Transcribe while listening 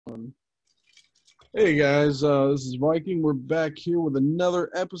Hey guys, this is Viking. We're back here with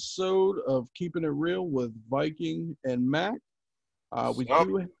another episode of Keeping It Real with Viking and Mac. We Yup.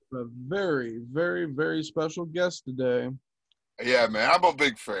 do have a very, very, very special guest today. Yeah, man, I'm a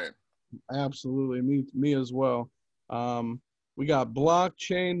big fan. Absolutely, me as well. We got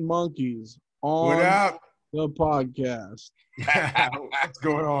Blockchain Monkeys What on up? the podcast. What's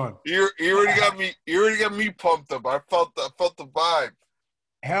going on? You already got me. You already got me pumped up. I felt the vibe.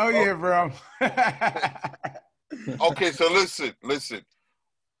 Hell yeah, bro. Okay, so listen.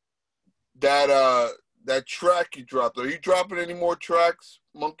 That track you dropped. Are you dropping any more tracks,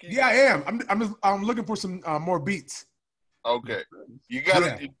 Monkey? Yeah, I am. I'm looking for some more beats. Okay. You're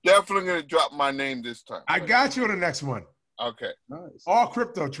definitely gonna drop my name this time. I got you on the next one. Okay. Nice. All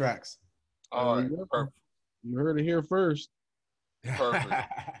crypto tracks. All There right. you go. Perfect. You heard it here first. Perfect.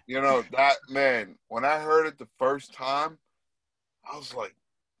 You know that, man. When I heard it the first time, I was like,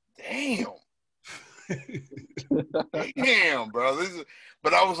 "Damn, damn, bro."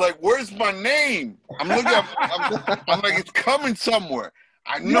 But I was like, "Where's my name?" I'm looking. I'm like, "It's coming somewhere."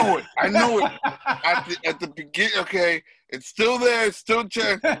 I know it. I know it. At the beginning, okay, it's still there. It's still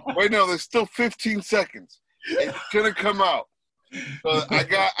wait, no, there's still 15 seconds. It's gonna come out. So I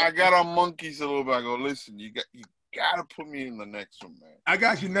got on Monkeys a little bit. I go, listen, you gotta put me in the next one, man. I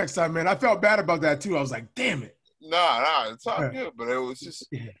got you next time, man. I felt bad about that too. I was like, damn it. Nah, it's all good. But it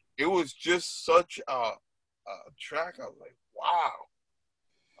was just such a track. I was like, wow,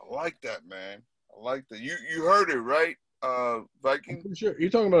 I like that, man. I like that. You heard it, right, Viking? I'm sure you're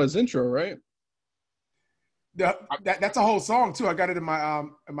talking about his intro, right? That's a whole song too. I got it in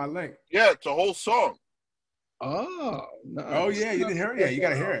my link. Yeah, it's a whole song. Oh, nice. Oh yeah, you didn't hear it? Yeah, you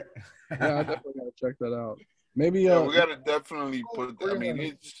gotta hear it. Yeah, I definitely gotta check that out. Maybe Yeah, we gotta definitely put. we're I mean, gonna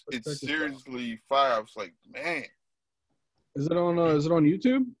it's check this out. seriously fire. I was like, man. Is it on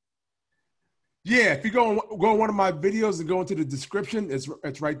YouTube? Yeah, if you go on one of my videos and go into the description, it's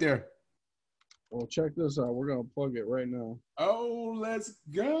right there. Well, check this out. We're gonna plug it right now. Oh, let's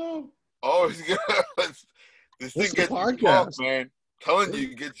go. Oh, it's good. This thing is a gets you podcast. pumped, man. Telling you,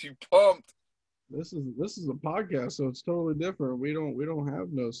 it gets you pumped. This is a podcast, so it's totally different. We don't have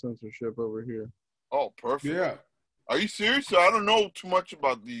no censorship over here. Oh, perfect. Yeah. Are you serious? I don't know too much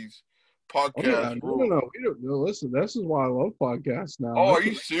about these Oh, yeah, podcast rules. no. We don't. No, listen, this is why I love podcasts now. Oh, are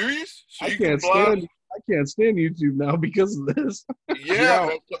you serious? So I you can't can blast- stand. I can't stand YouTube now because of this. Yeah,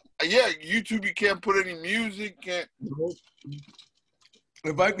 yeah. YouTube, you can't put any music. Can't.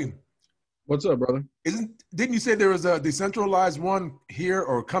 If I can. What's up, brother? Didn't you say there was a decentralized one here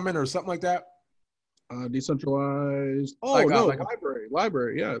or coming or something like that? Decentralized. Oh Like, no, like library.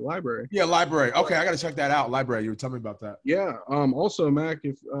 Yeah, library. Yeah, library. Okay, I got to check that out. Library. You were telling me about that. Yeah. Also, Mac,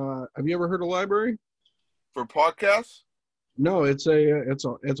 if have you ever heard of library? For podcasts? No, it's a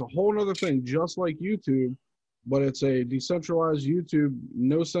whole other thing, just like YouTube, but it's a decentralized YouTube,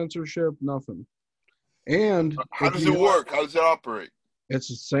 no censorship, nothing. And How does it work? How does it operate? it's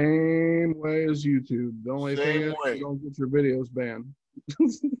the same way as YouTube. The only thing Same is way. you don't get your videos banned.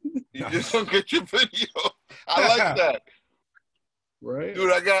 You just don't get your video. I like that. Right?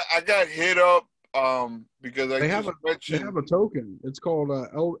 Dude, I got hit up because They have a token. It's called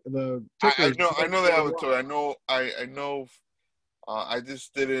the ticker. I know they have a token. I know I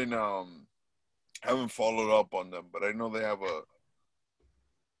just didn't haven't followed up on them, but I know they have a.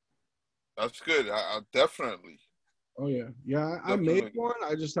 That's good. I definitely. Oh yeah. Yeah, I Definitely. made one.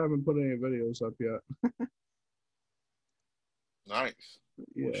 I just haven't put any videos up yet. Nice.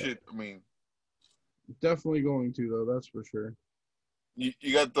 Yeah. Shit, I mean, Definitely going to though, that's for sure. you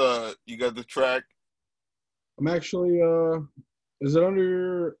got the track. I'm actually is it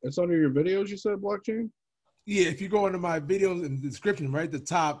it's under your videos you said, blockchain? Yeah, if you go into my videos in the description, right at the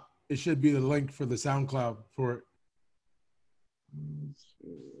top, it should be the link for the SoundCloud for it. Let's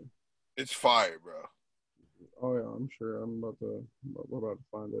see. It's fire, bro. Oh yeah, I'm sure. We're about to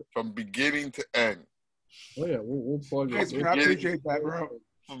find it. From beginning to end. Oh yeah, we'll plug Thanks, it. man. I appreciate that, bro.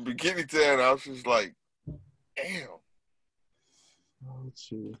 From beginning to end, I was just like, damn. Let's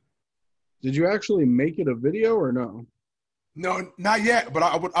see. Did you actually make it a video or no? No, not yet, but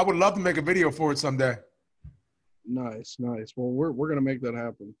I would love to make a video for it someday. Nice. Well, we're gonna make that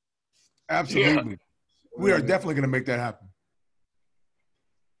happen. Absolutely. We are definitely going to make that happen.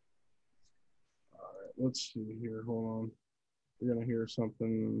 All right, let's see here. Hold on. We're gonna hear something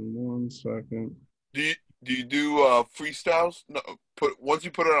in 1 second. Do you do freestyles? No. Once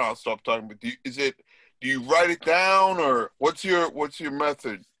you put it on, I'll stop talking. But do you write it down, or what's your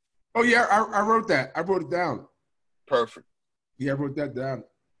method? Oh yeah, I wrote that. I wrote it down. Perfect. Yeah, I wrote that down.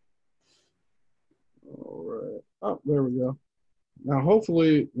 All right. Oh, there we go. Now,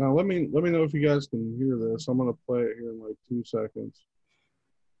 hopefully, now let me know if you guys can hear this. I'm gonna play it here in like 2 seconds.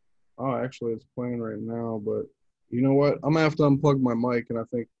 Oh, actually, it's playing right now. But you know what? I'm gonna have to unplug my mic, and I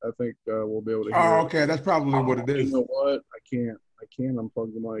think we'll be able to hear Oh, it. okay. That's probably what it You is. know what? I can't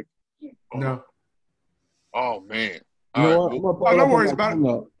unplug the mic. No. Oh man. You All know right. what? I'm gonna pull Oh, it no up on worries my about it. phone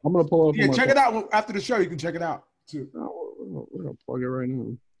now. I'm gonna pull it up Yeah, on my check phone. it out after the show. You can check it out too. No, we're gonna plug it right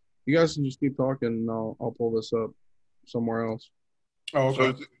now. You guys can just keep talking, and I'll pull this up somewhere else. Oh, So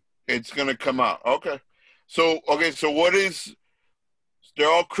okay. it's gonna come out. Okay. So what is? They're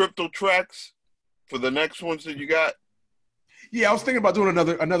all crypto tracks for the next ones that you got. Yeah, I was thinking about doing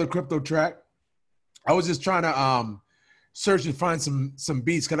another crypto track. I was just trying to search and find some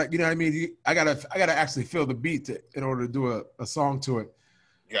beats. Cause you know what I mean. I gotta actually feel the beat in order to do a song to it.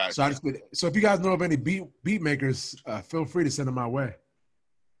 Gotcha. So if you guys know of any beat makers, feel free to send them my way.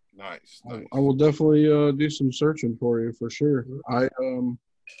 Nice. I will definitely do some searching for you for sure. I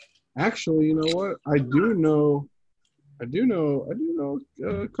actually, you know what? I do know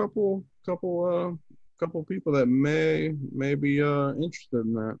a couple people that may be interested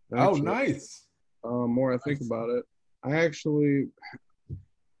in that. Oh, Actually, nice. more I think about it, I actually,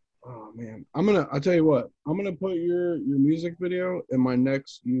 oh man, I'll tell you what, I'm gonna put your music video in my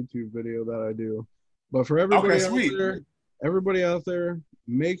next YouTube video that I do. But for Okay, sweet. everybody out there,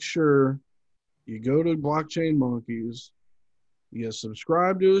 make sure you go to Blockchain Monkeys, you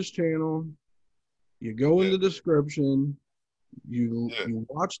subscribe to his channel, you go in the description, you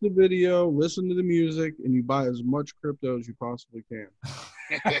watch the video, listen to the music, and you buy as much crypto as you possibly can.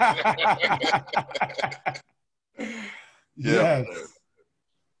 Yes.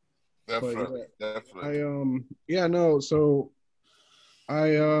 Definitely. So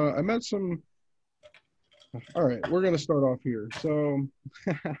I met some. All right, we're gonna start off here. So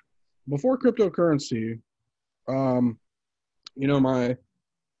before cryptocurrency, you know, my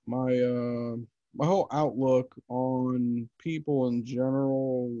whole outlook on people in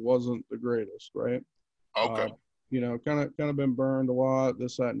general wasn't the greatest, right? Okay. Kind of been burned a lot,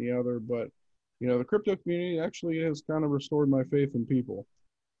 this, that, and the other. But the crypto community actually has kind of restored my faith in people,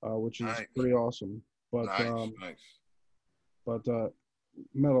 which is pretty awesome. But nice. But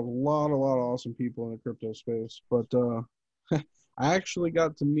met a lot of awesome people in the crypto space. But I actually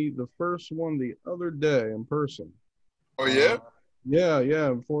got to meet the first one the other day in person. Oh yeah. Yeah,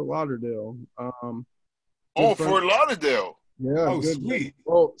 in Fort Lauderdale. Fort Lauderdale. Yeah. Oh, good. sweet.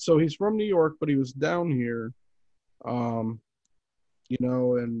 Well, so he's from New York, but he was down here. And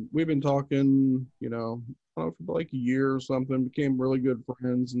we've been talking, I don't know, for like a year or something, became really good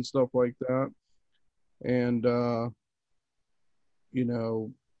friends and stuff like that. And,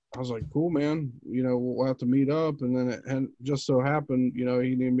 I was like, cool, man, we'll have to meet up. And then it just so happened, he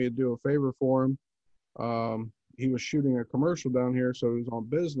needed me to do a favor for him. He was shooting a commercial down here, so he was on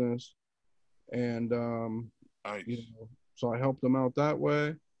business. And, nice. So I helped him out that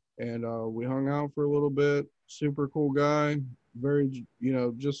way. And we hung out for a little bit. Super cool guy. Very,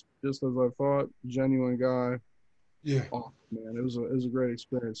 just as I thought, genuine guy. Yeah. Oh, man, it was a great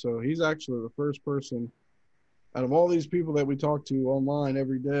experience. So he's actually the first person out of all these people that we talk to online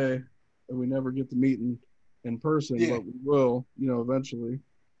every day that we never get to meet in person, but we will, eventually.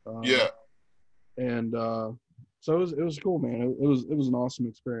 And so it was cool, man. It was an awesome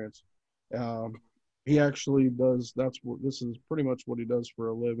experience. He actually does. This is pretty much what he does for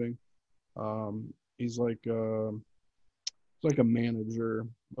a living. He's like a manager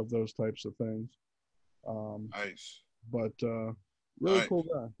of those types of things. Nice. But really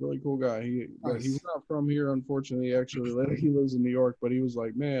cool guy. He's not from here, unfortunately. Actually, he lives in New York, but he was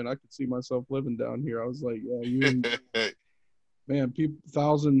like, man, I could see myself living down here. I was like, yeah, man,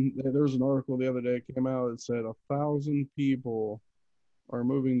 there was an article the other day came out that said 1,000 people are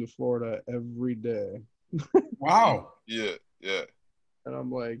moving to Florida every day. Wow. Yeah. And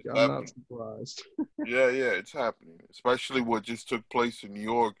I'm like, I'm not surprised. Yeah, it's happening. Especially what just took place in New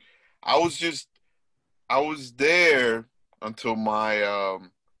York. I was there until my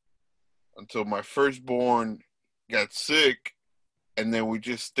firstborn got sick, and then we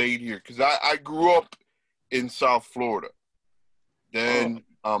just stayed here because I grew up in South Florida. Then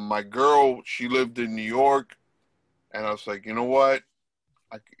my girl, she lived in New York, and I was like, you know what,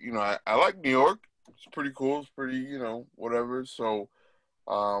 I like New York. It's pretty cool. It's pretty, whatever. So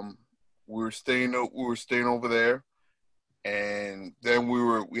we were staying over there, and then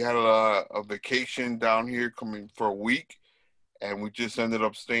we had a vacation down here coming for a week, and we just ended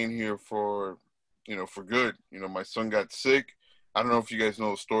up staying here for good. My son got sick. I don't know if you guys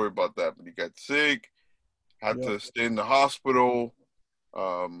know the story about that, but he got sick, had to stay in the hospital,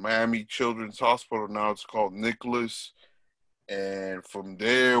 Miami Children's Hospital. Now it's called Nicholas. and from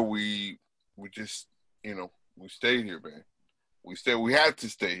there we just we stayed here, man. We had to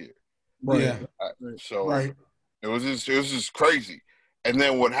stay here. Right. Yeah. So Right. it was just crazy. And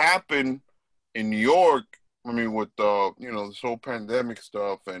then what happened in New York, I mean, with this whole pandemic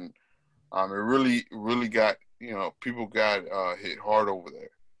stuff, and it really got, people got hit hard over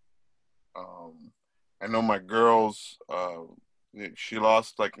there. I know my girls, she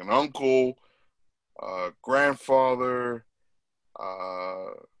lost like an uncle, grandfather,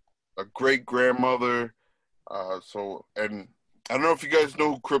 a great grandmother. And I don't know if you guys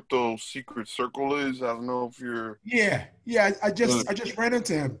know who Crypto Secret Circle is. I don't know if you're. Yeah. I just ran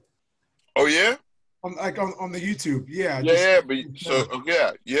into him. Oh yeah. On the YouTube. Yeah. Yeah.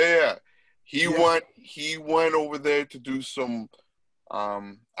 He Yeah. went over there to do some. I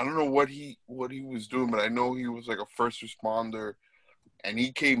don't know what he was doing, but I know he was like a first responder, and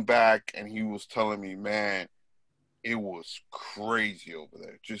he came back and he was telling me, man, it was crazy over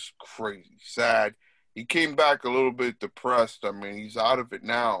there, just crazy, sad. He came back a little bit depressed. I mean, he's out of it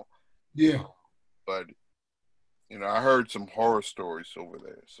now. Yeah. But I heard some horror stories over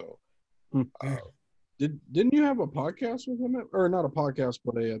there. So, didn't you have a podcast with him, or not a podcast,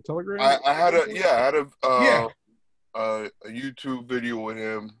 but a Telegram? I had a YouTube video with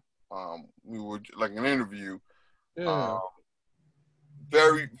him. We were like an interview. Yeah.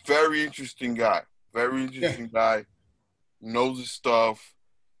 Very, very interesting guy. Very interesting guy. Knows his stuff.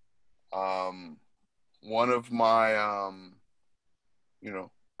 One of my,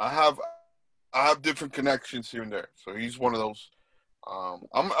 I have different connections here and there. So he's one of those.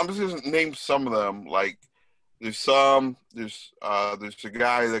 I'm just gonna name some of them. Like there's a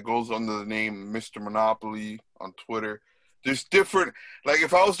guy that goes under the name Mr. Monopoly on Twitter. There's different, like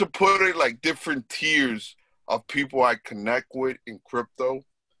if I was to put it like different tiers of people I connect with in crypto.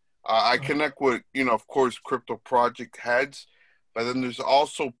 I connect with, of course, crypto project heads, but then there's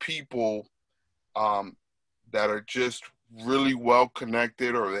also people that are just really well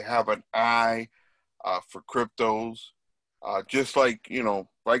connected, or they have an eye for cryptos. Just like,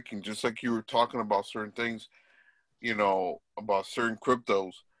 Viking, just like you were talking about certain things, about certain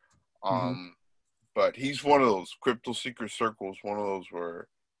cryptos. But he's one of those. Crypto Secret Circles, one of those where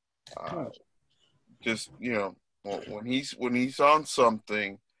just, when he's on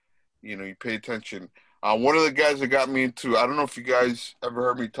something, you pay attention. One of the guys that got me into, I don't know if you guys ever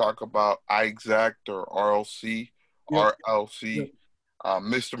heard me talk about iExact or RLC,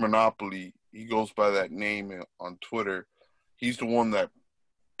 Mr. Monopoly. He goes by that name on Twitter. He's the one that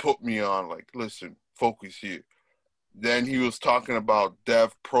put me on, like, listen, focus here. Then he was talking about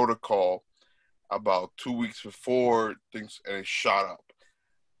Dev Protocol about 2 weeks before things, and it shot up.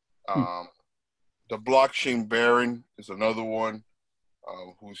 The Blockchain Baron is another one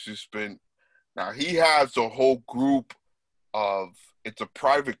who's just been. Now he has a whole group it's a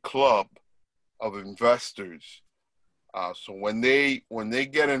private club of investors. So when they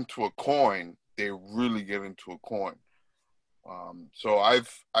get into a coin, they really get into a coin. So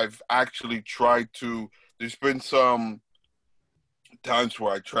I've actually tried to. There's been some times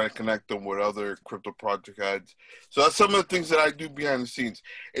where I try to connect them with other crypto project heads. So that's some of the things that I do behind the scenes.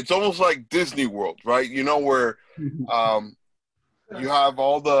 It's almost like Disney World, right? Where you have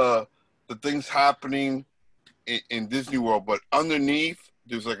all the things happening in Disney World, but underneath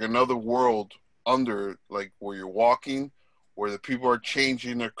there's like another world under, like where you're walking, where the people are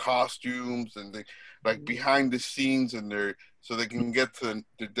changing their costumes and they like behind the scenes, and so they can get to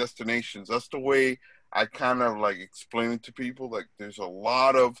their destinations. That's the way I kind of like explain it to people. Like there's a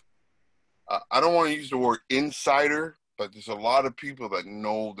lot of, I don't want to use the word insider, but there's a lot of people that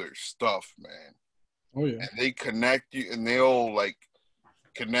know their stuff, man. Oh yeah. And they connect you, and they'll like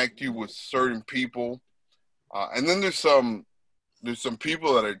connect you with certain people. And then there's some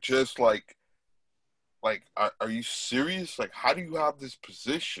people that are just like, are you serious? Like, how do you have this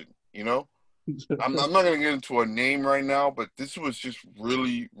position? I'm not going to get into a name right now, but this was just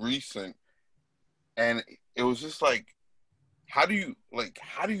really recent. And it was just like, how do you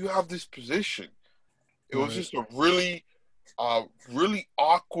have this position? It was just a really, really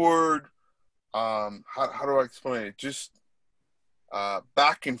awkward, how do I explain it? Just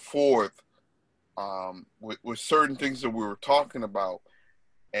back and forth with certain things that we were talking about.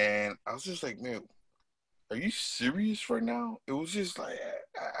 And I was just like, man, are you serious right now? It was just like,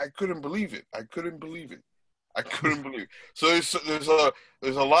 I couldn't believe it. I couldn't believe it. So there's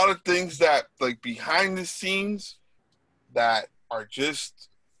a lot of things that like behind the scenes that are just,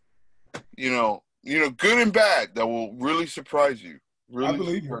 good and bad, that will really surprise you. Really, I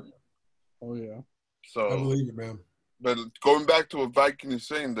believe you. Oh yeah. So I believe it, man. But going back to what Viking is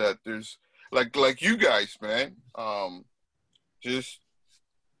saying, that there's like you guys, man. just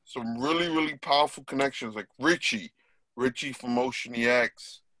some really, really powerful connections, like Richie from Ocean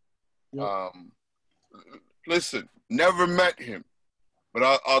EX. Yep. Listen, never met him,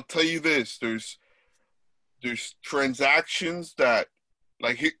 but I'll tell you this: there's transactions that,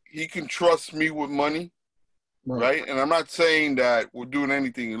 like, he can trust me with money, right? And I'm not saying that we're doing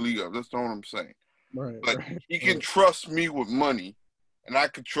anything illegal. That's not what I'm saying. Right. But he can trust me with money, and I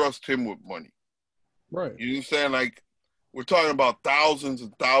can trust him with money. Right. You understand? Like, we're talking about thousands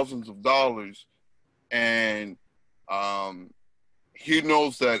and thousands of dollars, and he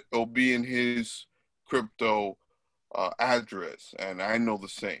knows that it'll be in his crypto address, and I know the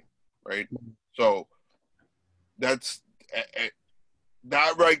same, right? So that's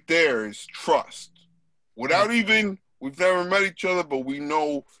that right there is trust. Without even, we've never met each other, but we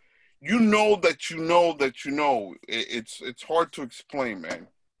know, you know that you know that you know. It's hard to explain, man.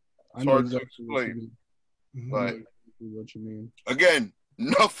 It's hard to explain. But what you mean. Again,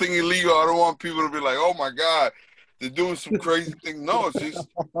 nothing illegal. I don't want people to be like, "Oh my God, they're doing some crazy thing." No, it's just,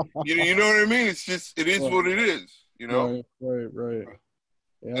 you know what I mean. It's just, it is what it is. You know. Right.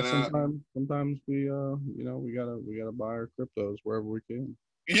 Yeah. And, sometimes we we gotta buy our cryptos wherever we can.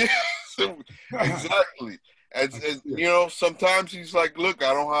 Yeah, exactly. As you know, sometimes he's like, "Look,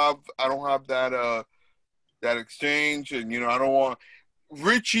 I don't have that exchange, and I don't want."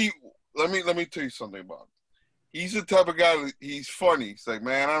 Richie, let me tell you something about him. He's the type of guy that, he's funny. He's like,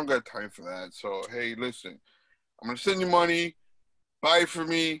 "Man, I don't got time for that. So, hey, listen, I'm going to send you money, buy it for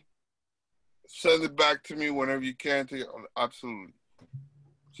me, send it back to me whenever you can." Absolutely.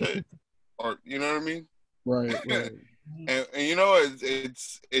 Or, you know what I mean? Right. and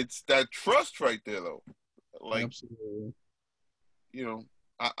it's that trust right there, though. Like, absolutely.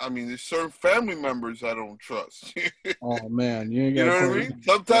 I mean, there's certain family members I don't trust. Oh man, you know what I mean?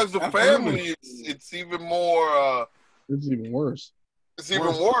 Sometimes the family, it's even more. It's even worse. It's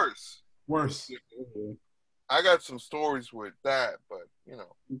even worse. Worse. I got some stories with that, but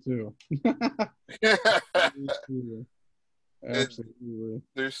Me too. Absolutely.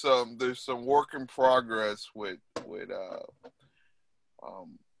 There's some work in progress with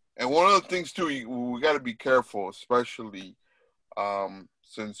and one of the things too, we got to be careful, especially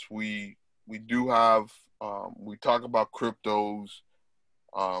since we do have we talk about cryptos,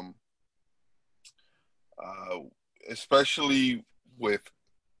 especially with,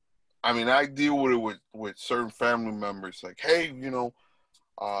 I mean, I deal with it with certain family members, like, "Hey,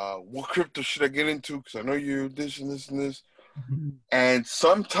 what crypto should I get into? Because I know you're this and this and this." And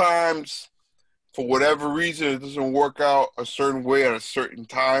sometimes, for whatever reason, it doesn't work out a certain way at a certain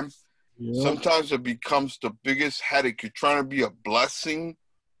time. Yep. Sometimes it becomes the biggest headache. You're trying to be a blessing,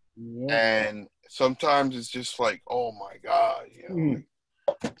 and sometimes it's just like, "Oh my God, like,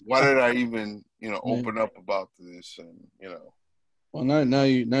 why did I even, open up about this?" And Well, now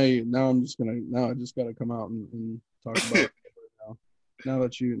I'm just gonna, now I just got to come out and talk about it right now. Now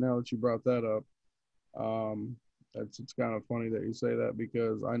that you brought that up, it's kind of funny that you say that,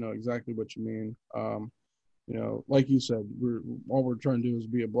 because I know exactly what you mean. Like you said, all we're trying to do is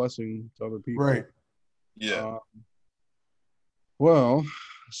be a blessing to other people. Right. Yeah. Well,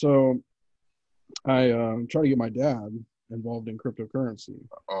 so I try to get my dad involved in cryptocurrency.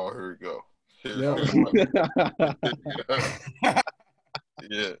 Oh, here we go.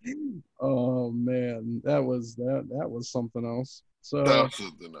 Yeah. Oh man, that was something else. So that was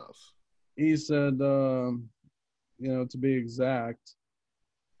something else. He said, to be exact,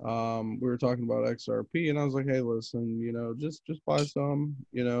 we were talking about XRP, and I was like, "Hey, listen, just buy some.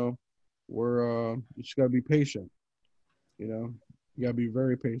 You just gotta be patient. You gotta be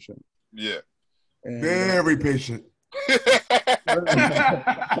very patient." Yeah. And, very patient.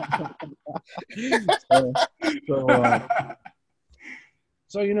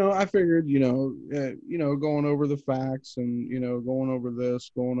 So I figured, going over the facts and going over this,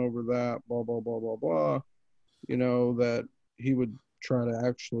 going over that, blah blah blah blah blah, that he would try to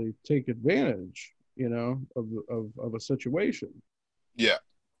actually take advantage, of a situation. Yeah.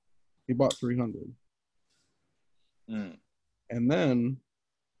 He bought 300, and then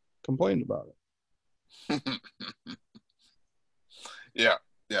complained about it. Yeah.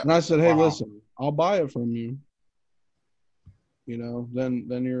 And I said, "Hey, listen, I'll buy it from you.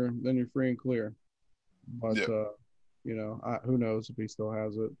 Then you're free and clear. But who knows if he still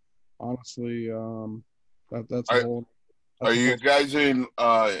has it? Honestly, that's a whole." Are you guys in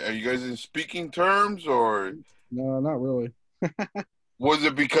speaking terms, or? No, not really. Was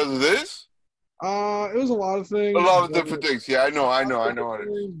it because of this? It was a lot of things. A lot of different things. Yeah, I know what it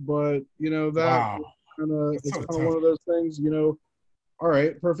is. But it's kind of one of those things. All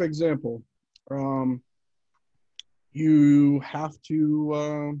right, perfect example. you have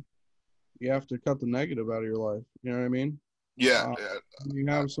to cut the negative out of your life. You know what I mean? Yeah, You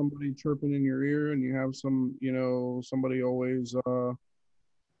have somebody chirping in your ear, and you have somebody always, oh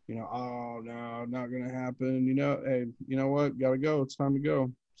no, not gonna happen. Hey, you know what? Gotta go. It's time to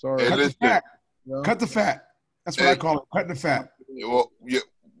go. Sorry. Cut the fat. You know? Cut the fat. That's what I call it. Cutting the fat. Well, yeah.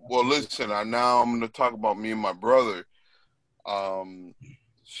 Well, listen. Now I'm going to talk about me and my brother.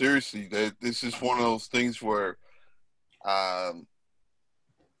 Seriously, this is one of those things where,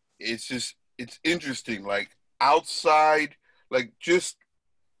 it's interesting. Like outside, like just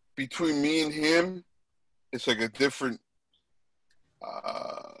between me and him, it's like a different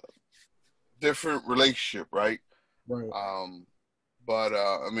relationship, right? Right. But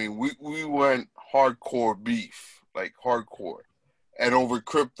I mean, we went hardcore beef, like hardcore, and over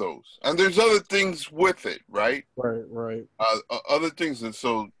cryptos, and there's other things with it, right? Right. Other things, and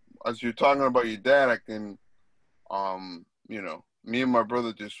so as you're talking about your dad, I can, me and my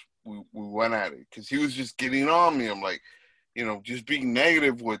brother just we went at it because he was just getting on me. I'm like, just being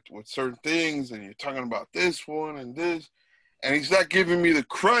negative with certain things, and you're talking about this one and this, and he's not giving me the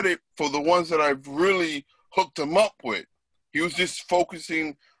credit for the ones that I've really hooked him up with. He was just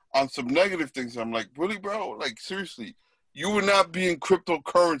focusing on some negative things. I'm like, really, bro? Like, seriously, you would not be in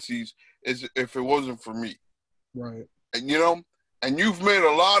cryptocurrencies as if it wasn't for me. Right. And, and you've made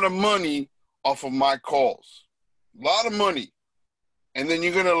a lot of money off of my calls. A lot of money. And then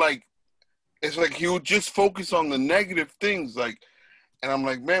you're going to, it's like he would just focus on the negative things. And I'm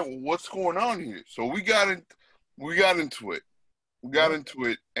like, man, what's going on here? So we got into it.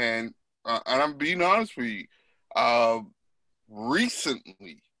 And I'm being honest with you.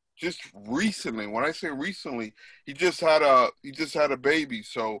 Just recently, when I say recently, he just had a baby.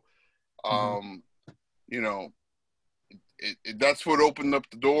 So, that's what opened up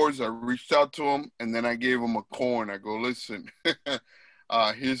the doors. I reached out to him, and then I gave him a coin. I go, listen,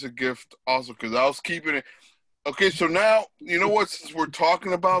 here's a gift also, because I was keeping it. Okay, so now, you know what, since we're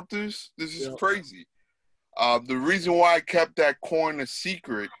talking about this is crazy. The reason why I kept that coin a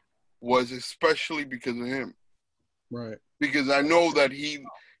secret was especially because of him. Right. Because I know that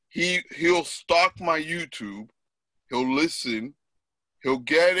he'll stalk my YouTube, he'll listen, he'll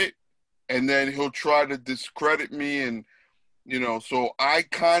get it, and then he'll try to discredit me, and so I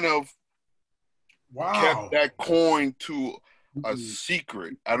kind of kept that coin to a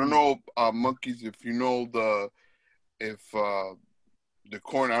secret. I don't know, monkeys, if you know the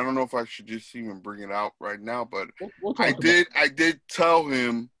coin. I don't know if I should just even bring it out right now, but I did tell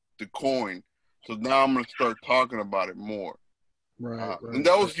him the coin. So now I'm gonna start talking about it more. Right. And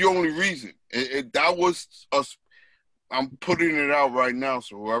that was the only reason. That was us. I'm putting it out right now,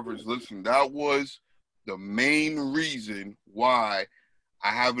 so whoever's listening, that was the main reason why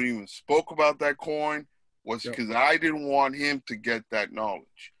I haven't even spoke about that coin, was because I didn't want him to get that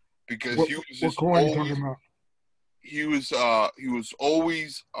knowledge. Because he was just what coin you talking about? He was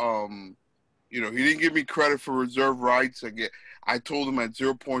always he didn't give me credit for reserve rights. I told him at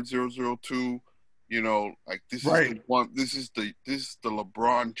 0.002. This is the one. This is the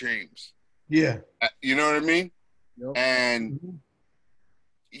LeBron James. Yeah. You know what I mean? Yep. And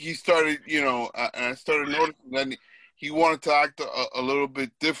he started, and I started noticing that he wanted to act a little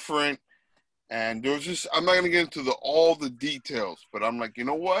bit different. And there was just, I'm not gonna get into all the details, but I'm like, you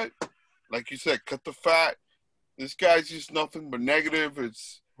know what? Like you said, cut the fat. This guy's just nothing but negative.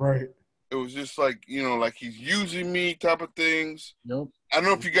 It's right. It was just like, like he's using me type of things. Yep. I don't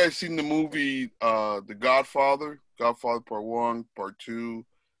know if you guys seen the movie The Godfather Part 1, Part 2.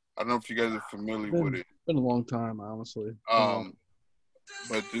 I don't know if you guys are familiar with it. It's been a long time, honestly.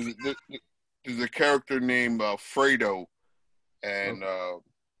 But there's a character named Fredo, and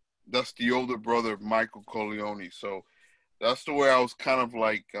that's the older brother of Michael Corleone. So that's the way I was kind of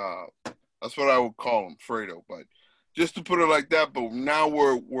like, that's what I would call him, Fredo. But just to put it like that. But now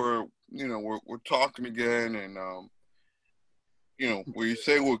we're talking again, and what you're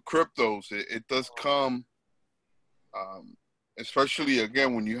saying with cryptos, it does come, especially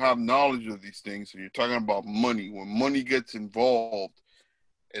again when you have knowledge of these things and you're talking about money. When money gets involved,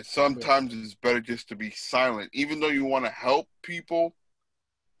 sometimes it's better just to be silent, even though you want to help people.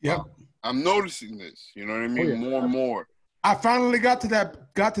 Yep. I'm noticing this. You know what I mean? More and more. I finally got to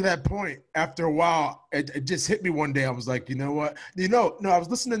that point after a while. It just hit me one day. I was like, you know what? No, I was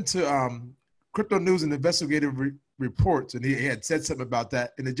listening to Crypto News and Investigative Reports, and he had said something about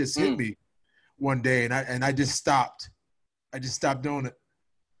that, and it just hit me one day, and I just stopped. I just stopped doing it.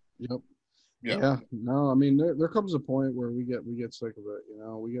 Yep. Yeah. No, I mean there comes a point where we get sick of it.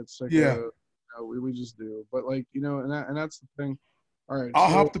 We get sick of it. We just do. But and that's the thing. All right. I'll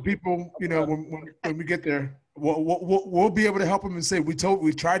help the people. When we get there. we'll be able to help him and say we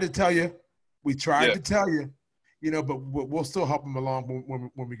tried to tell you, but we'll still help him along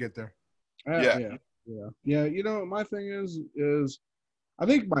when we get there. Yeah. You know, my thing is I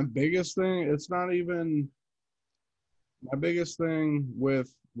think my biggest thing, it's not even my biggest thing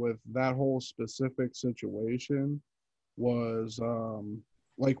with that whole specific situation was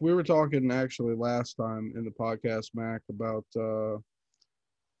like we were talking actually last time in the podcast, Mac, about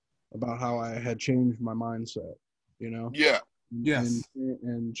how I had changed my mindset, you know? Yeah. Yes.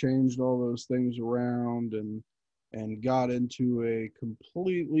 And changed all those things around and got into a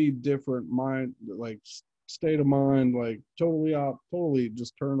completely different mind, like state of mind, like totally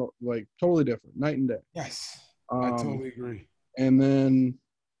just like totally different, night and day. Yes. I totally agree. And then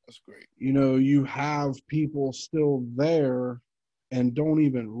that's great. You know, you have people still there and don't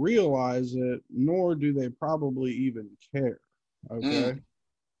even realize it, nor do they probably even care. Okay.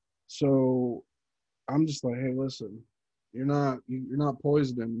 So I'm just like, hey, listen, you're not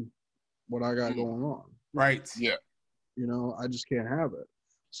poisoning what I got going on. Right. Yeah. You know, I just can't have it.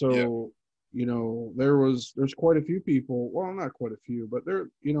 So, you know, there's quite a few people, well, not quite a few, but there,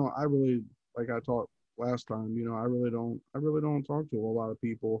 you know, I really, like I talked last time, you know, I really don't talk to a lot of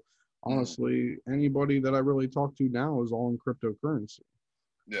people. Honestly, anybody that I really talk to now is all in cryptocurrency.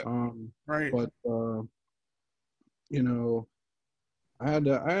 Yeah. Right. But you know, I had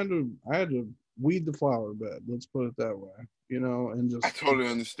to weed the flower bed, let's put it that way, you know, and just I totally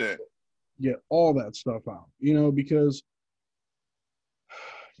understand. Get all that stuff out, you know, because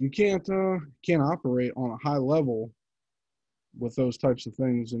you can't operate on a high level with those types of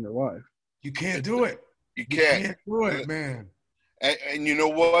things in your life. You can't do it. You can't do it, man. And you know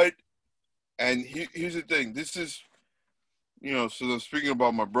what? And here's the thing. This is, you know, so I'm speaking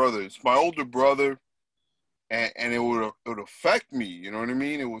about my brother. It's my older brother, and it would affect me. You know what I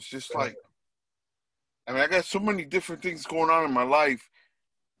mean? It was just like, I mean, I got so many different things going on in my life.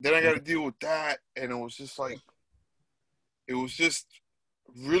 Then I got to deal with that, and it was just like, it was just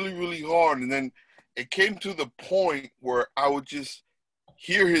really, really hard. And then it came to the point where I would just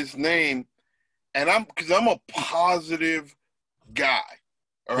hear his name, and because I'm a positive guy.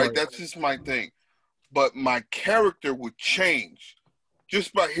 All right, that's just my thing. But my character would change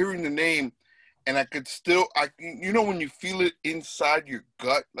just by hearing the name, and I could still, you know, when you feel it inside your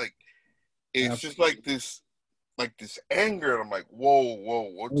gut, like it's just like this anger. And I'm like, whoa,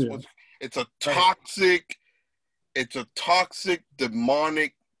 what's? It's a toxic,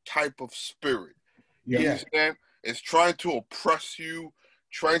 demonic type of spirit. You understand? It's trying to oppress you,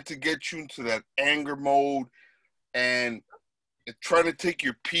 trying to get you into that anger mode, and it's trying to take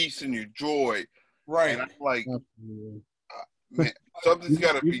your peace and your joy. Right. And I'm like, man, something's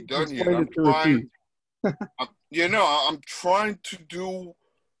got to be done here. I'm trying to do,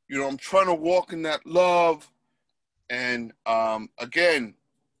 you know, I'm trying to walk in that love. And again,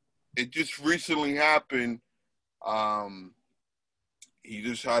 it just recently happened. He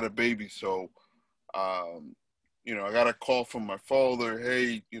just had a baby, so you know, I got a call from my father.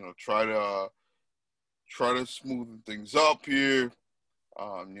 Hey, you know, try to smoothen things up here.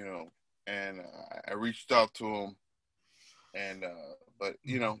 You know, and I reached out to him, and but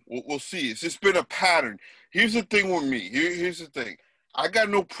you know, we'll see. It's just been a pattern. Here's the thing with me. Here's the thing. I got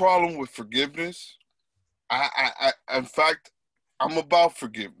no problem with forgiveness. I in fact, I'm about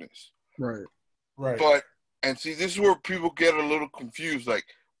forgiveness. Right. But and see, this is where people get a little confused. Like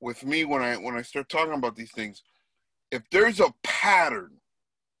with me, when I start talking about these things, if there's a pattern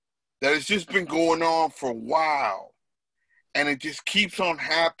that has just been going on for a while, and it just keeps on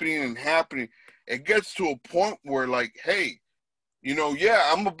happening and happening, it gets to a point where, like, hey, you know, yeah,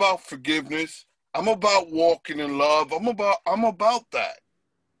 I'm about forgiveness. I'm about walking in love. I'm about that.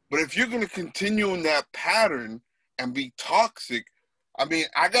 But if you're going to continue in that pattern and be toxic, I mean,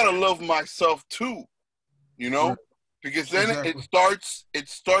 I got to love myself too, you know, because then it starts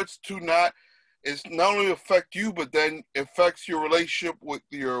to not, it's not only affect you, but then it affects your relationship with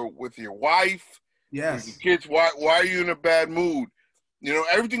your wife, with your kids. Why are you in a bad mood? You know,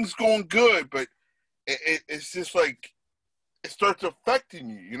 everything's going good, but it's just like, it starts affecting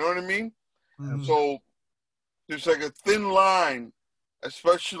you. You know what I mean? Mm-hmm. So there's like a thin line,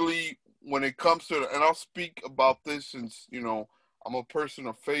 especially when it comes to, and I'll speak about this since, you know, I'm a person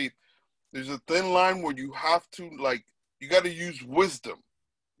of faith. There's a thin line where you have to, like, you got to use wisdom.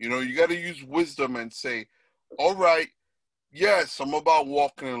 You know, you got to use wisdom and say, all right, yes, I'm about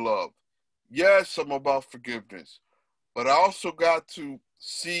walking in love. Yes, I'm about forgiveness. But I also got to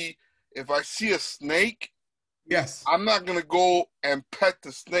see, if I see a snake, yes, I'm not going to go and pet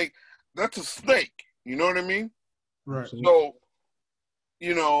the snake. That's a snake. You know what I mean? Right. So,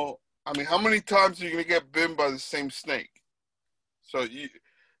 you know, I mean, how many times are you gonna get bitten by the same snake? So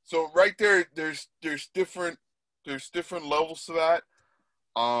right there, there's different levels to that.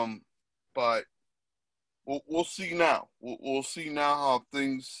 But we'll see now. We'll see now how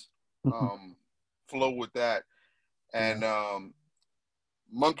things flow with that. And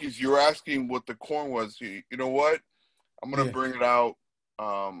Monkeys, you're asking what the corn was. You know what? I'm gonna bring it out.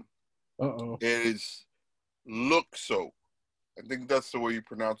 It is Luxo. I think that's the way you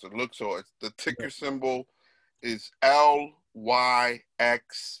pronounce it. Luxo. It's the ticker symbol is LYXE.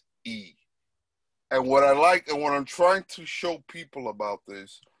 And what I like and what I'm trying to show people about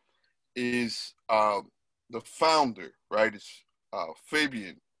this is the founder, right? It's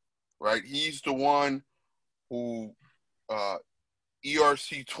Fabian, right? He's the one who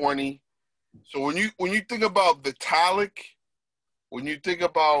ERC20. So when you think about Vitalik, when you think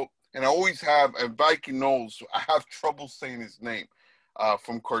about, and I always have, and Viking knows, I have trouble saying his name,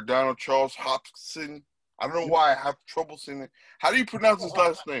 from Cardano, Charles Hopkinson. I don't know why I have trouble saying it. How do you pronounce his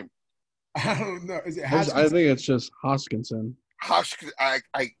last name? I don't know. Is it Hoskinson? I think it's just Hoskinson. I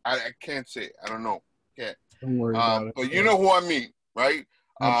can't say it. I don't know. Can't. Don't worry about it. But you know who I mean, right?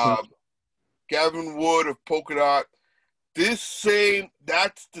 Gavin Wood of Polkadot. That's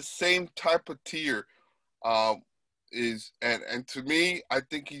the same type of tier. And to me, I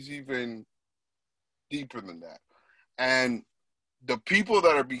think he's even deeper than that. And the people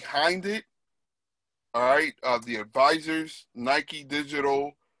that are behind it, all right, the advisors, Nike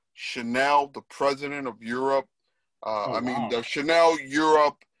Digital, Chanel, the president of Europe. The Chanel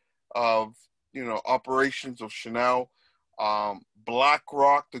Europe of operations of Chanel.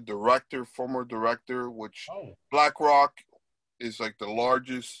 BlackRock, the former director, which BlackRock is like the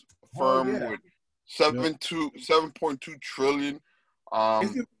largest firm with 7.2 trillion.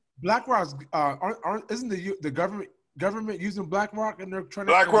 Isn't BlackRock's isn't the government using BlackRock and they're trying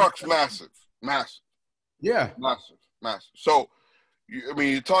to? BlackRock's massive. Yeah, massive. So,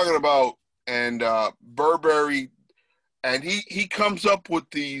 you're talking about Burberry, and he comes up with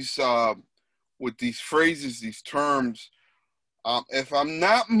these phrases, these terms. If I'm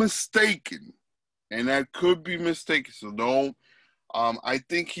not mistaken, and I could be mistaken, so don't. I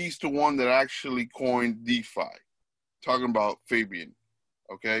think he's the one that actually coined DeFi. Talking about Fabian,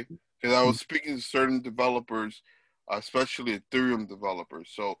 okay? Because I was speaking to certain developers, especially Ethereum developers.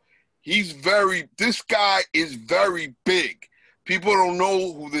 So this guy is very big. People don't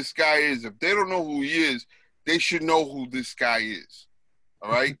know who this guy is. If they don't know who he is, they should know who this guy is.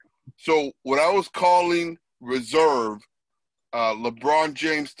 All right? So what I was calling reserve, LeBron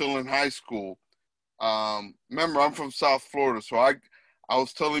James still in high school. Remember, I'm from South Florida, so I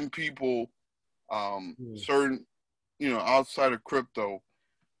was telling people certain, outside of crypto,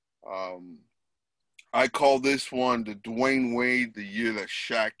 I call this one the Dwayne Wade, the year that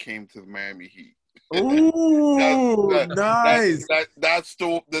Shaq came to the Miami Heat. Ooh, nice. That's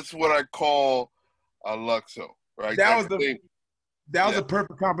what I call a Luxo, right? That was a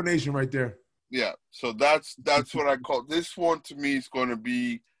perfect combination right there. Yeah, so that's what I call this one. To me, is going to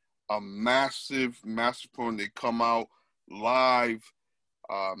be a massive one. They come out live,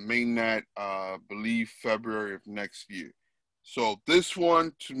 mainnet, believe February of next year. So this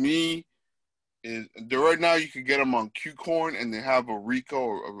one to me is right now you can get them on KuCoin, and they have a RICO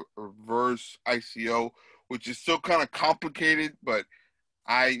or a reverse ICO, which is still kind of complicated, but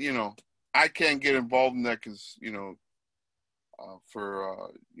I can't get involved in that because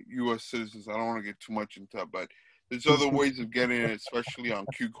for U.S. citizens, I don't want to get too much into that, but there's other ways of getting it, especially on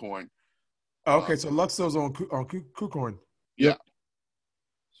KuCoin. Okay, so Luxo's on KuCoin. Yeah.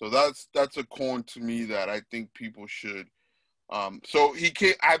 So that's a coin to me that I think people should. So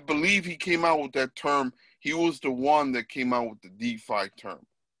I believe he came out with that term. He was the one that came out with the DeFi term.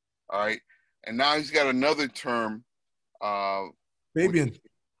 All right. And now he's got another term. Fabian.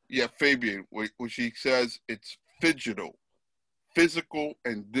 Fabian, which he says it's physical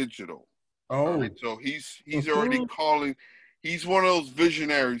and digital. Oh. Right? So he's already calling. He's one of those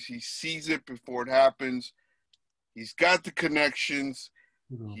visionaries. He sees it before it happens. He's got the connections.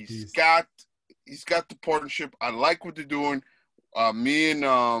 He's got the partnership. I like what they're doing. Me and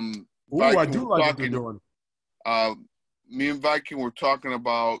I do like what they're doing. Me and Viking were talking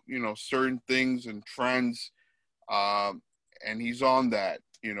about certain things and trends, and he's on that.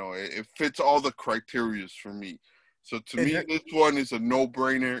 It fits all the criterias for me. So to me, this one is a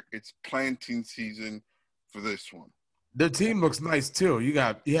no-brainer. It's planting season for this one. Their team looks nice too. You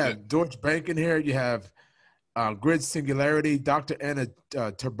have Deutsche Bank in here. You have Grid Singularity, Dr. Anna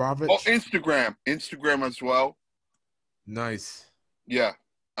Turbovich. Oh, Instagram as well. Nice. Yeah,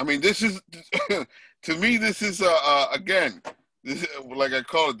 I mean, this is to me. This is again. This is, like I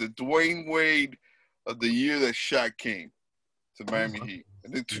call it, the Dwayne Wade of the year that Shaq came to Miami Heat. I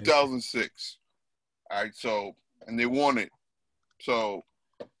think 2006. All right, so and they won it. So,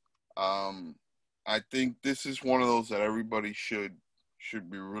 I think this is one of those that everybody should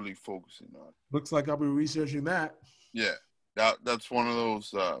be really focusing on. Looks like I'll be researching that. Yeah, that's one of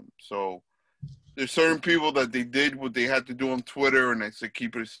those. So there's certain people that they did what they had to do on Twitter, and they said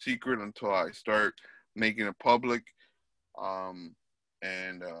keep it a secret until I start making it public. And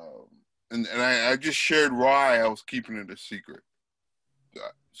I just shared why I was keeping it a secret.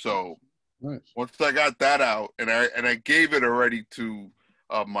 So nice. Once I got that out, and I gave it already to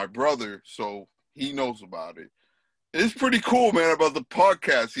my brother, so he knows about it. It's pretty cool, man, about the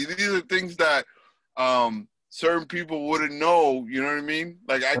podcast. See, these are things that certain people wouldn't know. You know what I mean?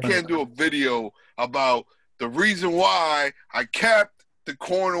 Like I can't do a video about the reason why I kept the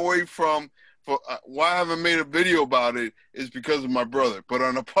corn away from. Why I haven't made a video about it is because of my brother. But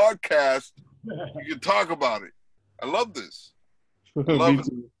on a podcast, you can talk about it. I love this. I love it.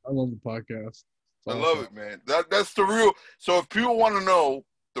 I love the podcast. I love it, man. That's the real. So if people want to know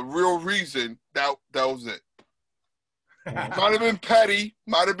the real reason, that was it. Might have been petty.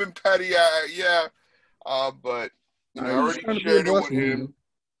 Yeah. But you know, I already shared it with him.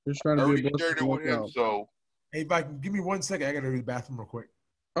 Just trying to be a shared it with him. So hey, if I can give me 1 second, I gotta go to the bathroom real quick.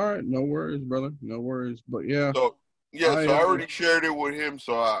 All right, no worries, brother. No worries. But yeah. So I already shared it with him.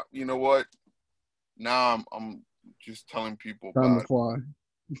 So you know what? Now I'm just telling people about it. Fly.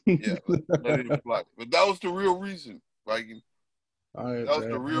 Yeah, let it fly. But that was the real reason. Like that was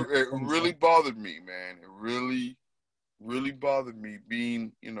the real. It really bothered me, man. It really, really bothered me.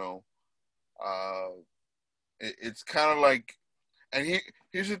 Being, you know, it's kind of like, and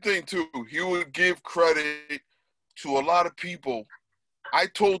here's the thing too. He would give credit to a lot of people. I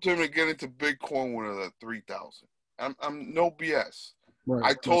told him to get into Bitcoin with a 3,000. I'm no BS. Right.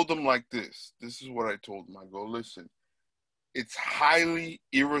 I told him like this. This is what I told him. I go, listen, it's highly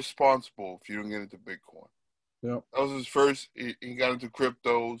irresponsible if you don't get into Bitcoin. Yep. That was his first. He got into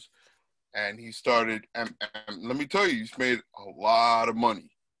cryptos, and he started. And let me tell you, he's made a lot of money.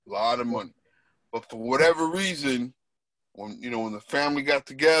 But for whatever reason, when the family got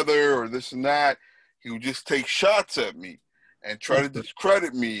together or this and that, he would just take shots at me and try to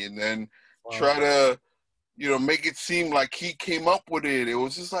discredit me, and then try to, make it seem like he came up with it. It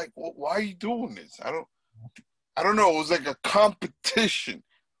was just like, well, why are you doing this? I don't know. It was like a competition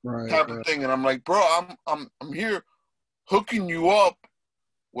type of thing, and I'm like, bro, I'm here hooking you up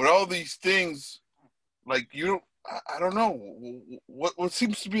with all these things. Like I don't know what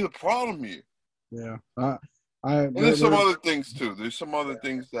seems to be the problem here. Yeah, and there's some other things too. There's some other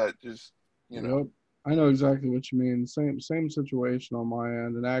things that just Yep. I know exactly what you mean. Same situation on my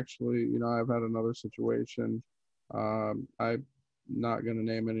end, and actually, I've had another situation. I'm not gonna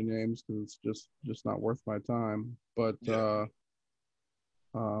name any names because it's just not worth my time. But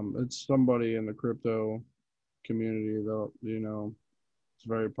it's somebody in the crypto community that it's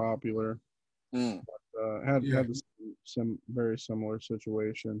very popular. But, had some very similar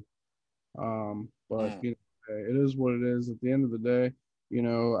situation. But it is what it is. At the end of the day.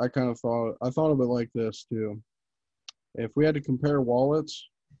 I thought of it like this too. If we had to compare wallets,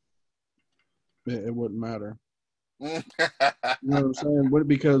 it wouldn't matter. You know what I'm saying?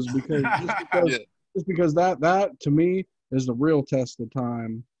 Because just because that to me is the real test of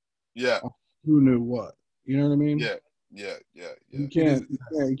time. Yeah. Who knew what? You know what I mean? Yeah. You can't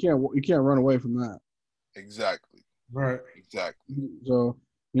run away from that. Exactly. Right. Exactly. So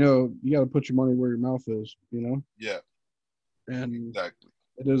you got to put your money where your mouth is. Yeah. And exactly,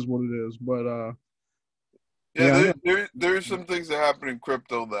 it is what it is. But there's some things that happen in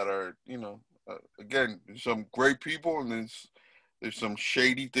crypto that are, again, there's some great people, and there's some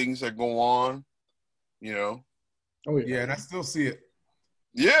shady things that go on, Oh yeah, and I still see it.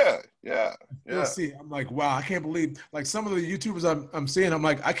 Yeah. Still see it. I'm like, wow, I can't believe. Like some of the YouTubers I'm seeing, I'm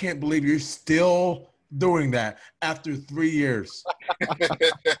like, I can't believe you're still doing that after 3 years.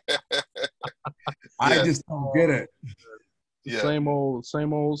 I just don't get it. Same old.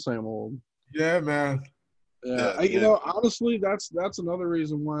 Yeah, man. Yeah. Honestly, that's another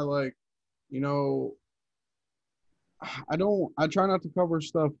reason why, like, I try not to cover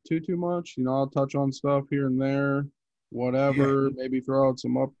stuff too much. I'll touch on stuff here and there, whatever, maybe throw out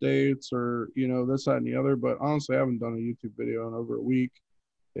some updates or, this, that, and the other. But honestly, I haven't done a YouTube video in over a week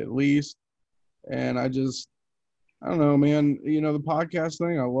at least. And I don't know, man. The podcast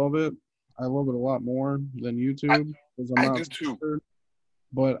thing, I love it. I love it a lot more than YouTube. I do too.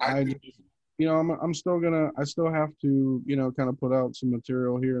 But I I'm still I still have to, kind of put out some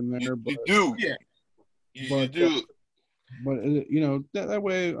material here and there. You do. but you know, that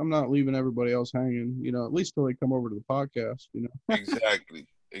way I'm not leaving everybody else hanging. You know, at least till they come over to the podcast. You know, Exactly.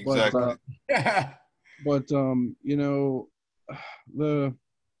 but Exactly. you know, the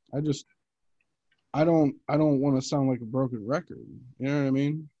I just I don't want to sound like a broken record. You know what I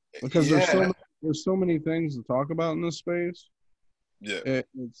mean? Because Yeah. there's so many things to talk about in this space. Yeah.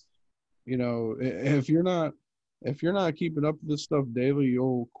 It's you know, if you're not keeping up with this stuff daily,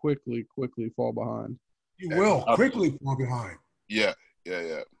 you'll quickly fall behind. You will quickly fall behind. Yeah. Yeah.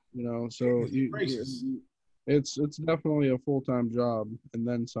 Yeah. You know, so it's definitely a full-time job and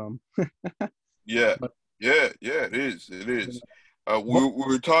then some. Yeah. But, Yeah. Yeah. It is. It is. We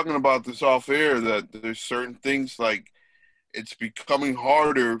were talking about this off air that there's certain things like it's becoming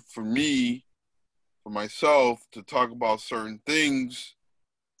harder for me, for myself, to talk about certain things.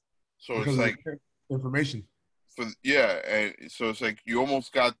 So because it's like information. And so it's like you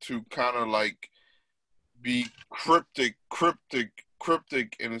almost got to kind of like be cryptic,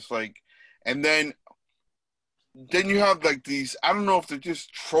 and it's like, and then you have like these. I don't know if they're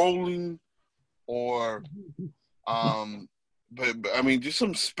just trolling or but I mean, just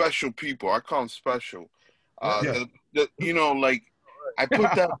some special people. I call them special. You know, like I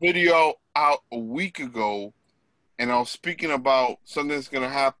put that video out a week ago, and I was speaking about something that's going to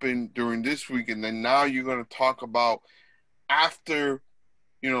happen during this week, and then now you're going to talk about after,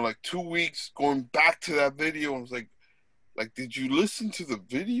 you know, like 2 weeks going back to that video. I was like, did you listen to the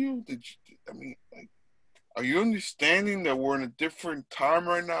video? Did you? I mean, like, are you understanding that we're in a different time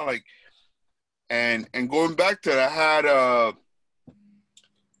right now? Like, and going back to that, I had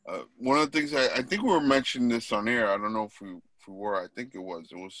one of the things I think we were mentioning this on air. I don't know if we were. I think it was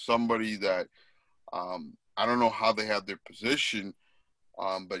somebody that I don't know how they had their position,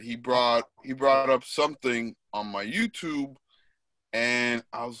 but he brought up something on my YouTube, and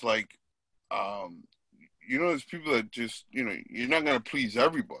I was like, you know, there's people that just, you know, you're not gonna please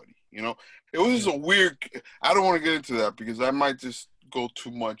everybody. You know, it was just a weird. I don't want to get into that because I might just go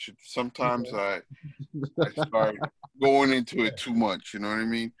too much. Sometimes I start going into it too much. You know what I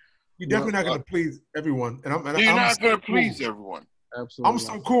mean? You're definitely not going to please everyone, and you're I'm not so going to cool. please everyone. Absolutely. I'm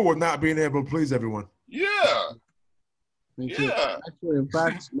so cool with not being able to please everyone. Yeah. Me too. Yeah. Actually, in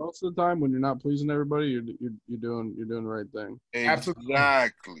fact, most of the time when you're not pleasing everybody, you're doing the right thing.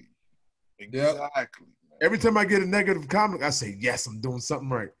 Exactly. Exactly. Yep. Every time I get a negative comment, I say, "Yes, I'm doing something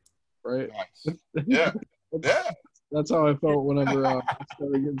right." Right. Nice. Yeah. That's how I felt whenever I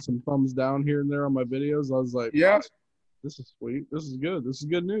started getting some thumbs down here and there on my videos. I was like, "Yeah, this is sweet. This is good. This is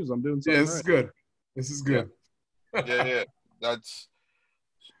good news. I'm doing something right. This is good. This is good." Yeah. That's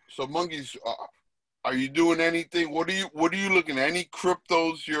so. Monkeys, are you doing anything? What are you looking at? Any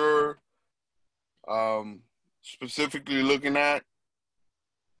cryptos you're specifically looking at?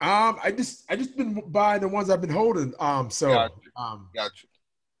 I just been buying the ones I've been holding. Gotcha.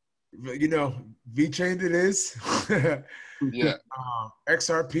 You know, VeChain it is. Yeah.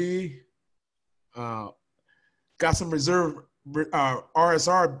 XRP. Got some reserve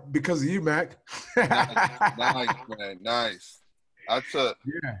RSR because of you, Mac. Nice, man. Nice. That's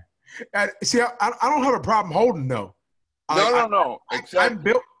See, I don't have a problem holding though. No.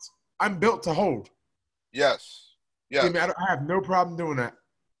 Exactly. I'm built to hold. Yes. Yeah. I have no problem doing that.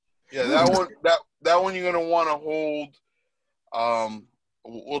 Yeah, that one you're gonna want to hold.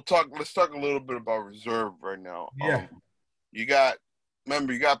 Let's talk a little bit about reserve right now. Yeah. You got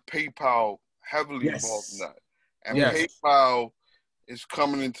PayPal heavily involved in that, and PayPal is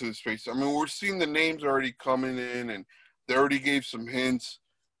coming into the space. I mean, we're seeing the names already coming in, and they already gave some hints.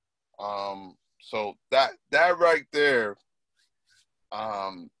 So that right there,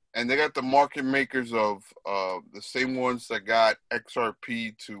 and they got the market makers of the same ones that got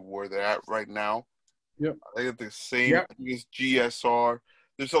XRP to where they're at right now. Yep. They got the same. I think it's GSR.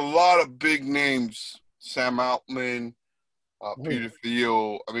 There's a lot of big names. Sam Altman, Peter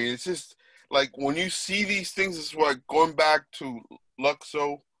Thiel. I mean, it's just like when you see these things, it's like going back to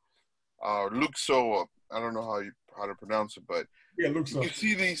Luxo, Luxo. I don't know how to pronounce it, but Luxo. You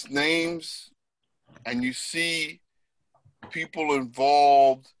see these names, and you see people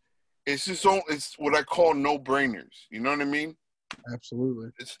involved. It's what I call no-brainers. You know what I mean?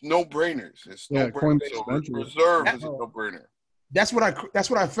 Absolutely. It's no-brainers. It's no-brainers. So reserve is a no-brainer. That's what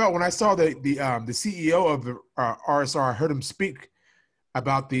I felt when I saw the CEO of the RSR. I heard him speak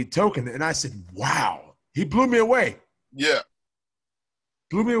about the token, and I said, "Wow, he blew me away." Yeah,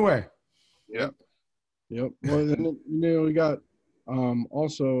 blew me away. Yeah. Yep. Well, then, we got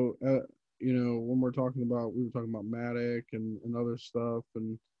also when we were talking about Matic and other stuff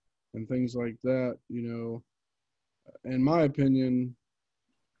and things like that. In my opinion,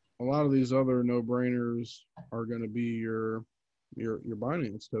 a lot of these other no-brainers are going to be your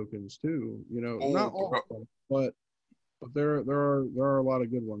Binance tokens too. You know, not all of them, but there are a lot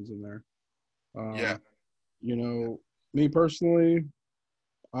of good ones in there. Yeah. You know, me personally,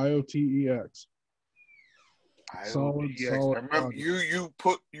 IOTEX. Solid. I remember you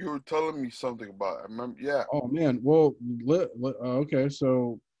were telling me something about it. I remember, yeah. Oh man, well, okay,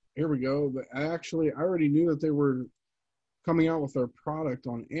 so here we go. I already knew that they were coming out with their product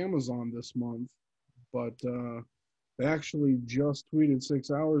on Amazon this month, but they actually just tweeted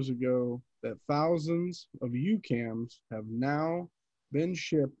 6 hours ago that thousands of UCAMs have now been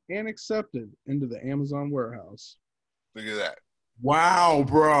shipped and accepted into the Amazon warehouse. Look at that. Wow,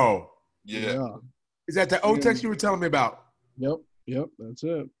 bro. Yeah. Is that the OTEX you were telling me about? Yep, that's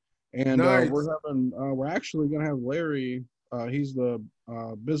it. And nice. we're actually gonna have Larry. He's the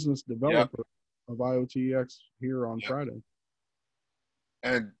business developer of IOTX here on Friday.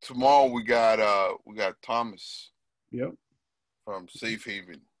 And tomorrow we got Thomas. Yep. From Safe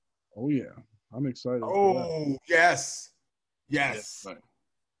Haven. Oh yeah, I'm excited. Oh yes.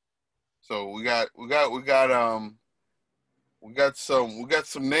 So we got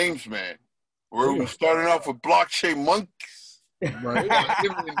some names, man. We're starting off with Blockchain Monkeys. Right. I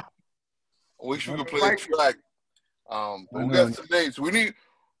wish we could play the track. But we got some names.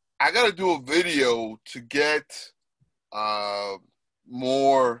 I gotta do a video to get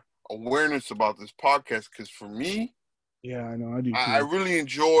more awareness about this podcast, because for me, yeah, I know, I do too. I really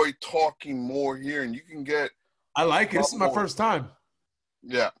enjoy talking more here, and you can get. I like it. This is my first time.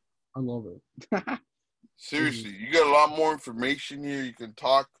 Yeah, I love it. Seriously, you get a lot more information here. You can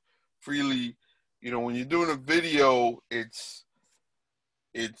talk freely. You know, when you're doing a video, it's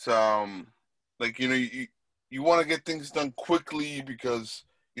like, you know, you want to get things done quickly because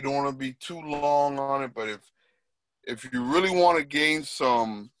you don't want to be too long on it. But if you really want to gain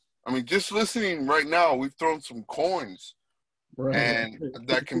some, I mean, just listening right now, we've thrown some coins, and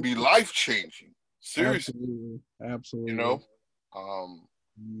that can be life-changing. Seriously. Absolutely. You know?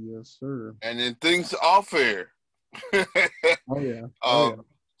 Yes, sir. And then things off air. Oh, yeah.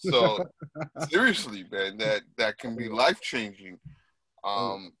 So, seriously, man, that can be life-changing.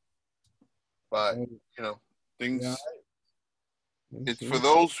 But, you know, things... Yeah. It's for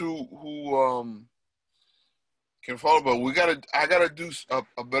those who can follow, but I gotta do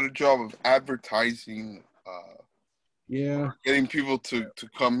a better job of advertising. Getting people to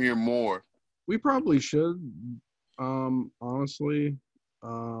come here more. We probably should. Honestly,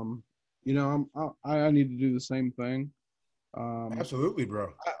 you know, I need to do the same thing. Absolutely,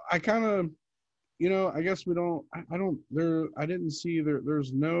 bro. I kind of, you know, I guess we don't. I didn't see there.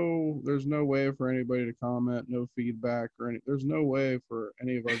 There's no way for anybody to comment, no feedback or any. There's no way for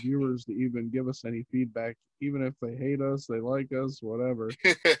any of our viewers to even give us any feedback, even if they hate us, they like us, whatever.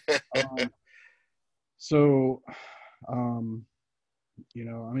 You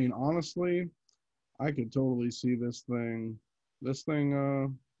know, I mean, honestly, I could totally see this thing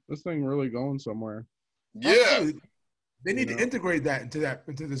really going somewhere. Yeah. Absolutely. They need to integrate that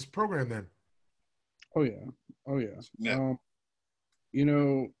into this program then. Oh yeah. You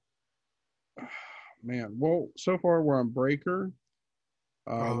know, man, well, so far we're on Breaker,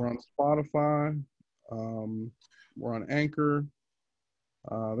 we're on Spotify, we're on Anchor.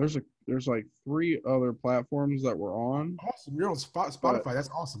 There's like 3 other platforms that we're on. Awesome. You're on Spotify. That's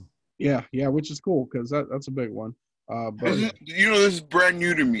awesome. Yeah, which is cool because that's a big one. But you know, this is brand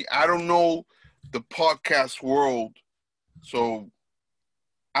new to me. I don't know the podcast world, so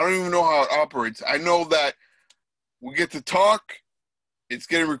I don't even know how it operates. I know that we get to talk, it's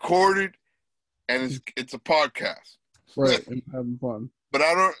getting recorded, and it's a podcast. Right, and having fun. But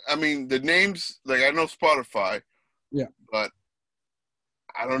I mean, the names, like, I know Spotify. Yeah. But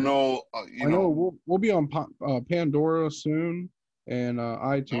I don't know, I know we'll be on Pandora soon and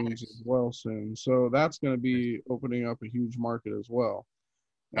iTunes as well soon. So that's going to be opening up a huge market as well.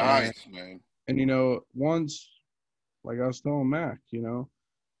 Nice, man. And, you know, once, like I was telling Mac, you know,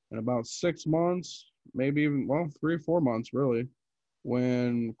 in about 6 months, maybe even, 3 or 4 months, really,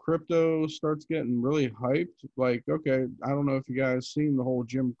 when crypto starts getting really hyped, like, okay, I don't know if you guys seen the whole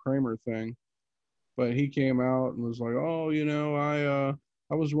Jim Cramer thing, but he came out and was like, oh, you know, I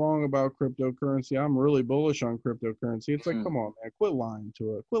was wrong about cryptocurrency. I'm really bullish on cryptocurrency. It's like, come on, man, quit lying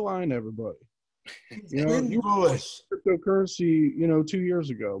to it. Quit lying to everybody. You know, you were bullish cryptocurrency, you know, 2 years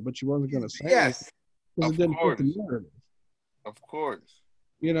ago, but you wasn't going to say it because it didn't fit the narrative. Of course.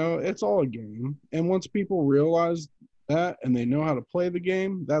 You know, it's all a game. And once people realize that and they know how to play the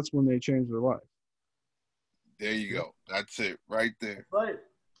game, that's when they change their life. There you go. That's it right there. Right.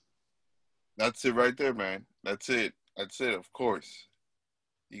 That's it right there, man. That's it. Of course.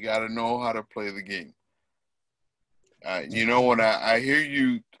 You got to know how to play the game. You know, when I hear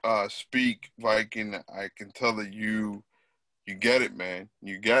you speak Viking, I can tell that you get it, man.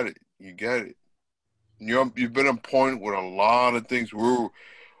 You get it. You get it. You've been on point with a lot of things. We're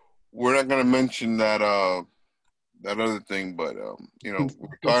not gonna mention that that other thing, but you know,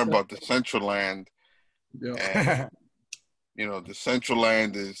 we're talking about the Central Land, and you know, the Central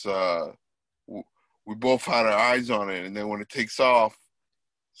Land is we both had our eyes on it, and then when it takes off,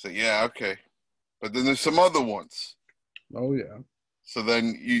 say, yeah, okay. But then there's some other ones. Oh yeah. So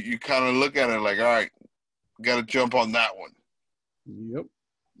then you kind of look at it like, all right, got to jump on that one. Yep.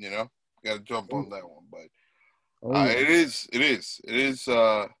 You know, got to jump on that one. But yeah. it is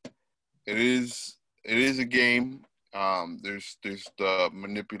a game. There's the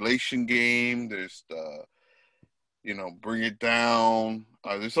manipulation game. There's the, you know, bring it down.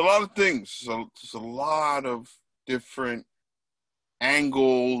 There's a lot of things. So there's a lot of different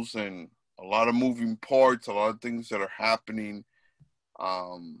angles and a lot of moving parts, a lot of things that are happening,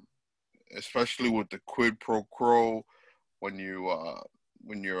 especially with the quid pro quo when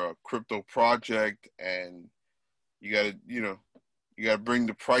you're a crypto project and you gotta bring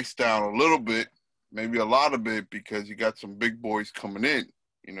the price down a little bit, maybe a lot of it, because you got some big boys coming in.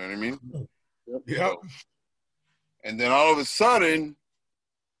 You know what I mean? Yep. So, and then all of a sudden,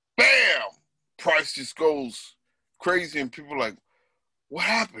 bam, price just goes crazy, and people are like, what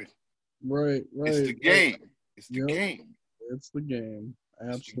happened? Right. It's the game. It's the game. It's the game.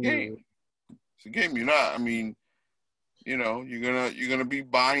 Absolutely. It's the game. It's the game. You're not. I mean, you know, you're gonna be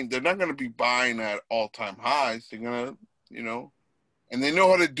buying. They're not gonna be buying at all-time highs. They're gonna, you know, and they know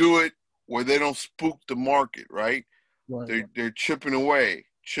how to do it where they don't spook the market, right? Right. They're chipping away,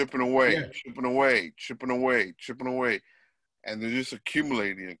 chipping away, and they're just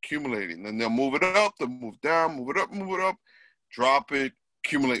accumulating. Then they'll move it up, they'll move down, move it up, drop it,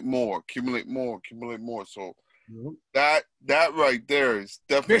 accumulate more. So that right there is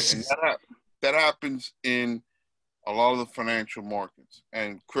definitely that happens in a lot of the financial markets,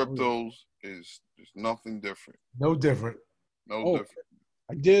 and cryptos is nothing different. No different. Different.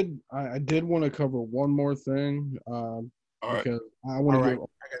 I did want to cover one more thing because I want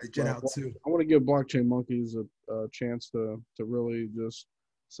to give Blockchain Monkeys a chance to really just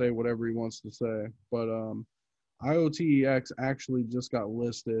say whatever he wants to say. But IoTeX actually just got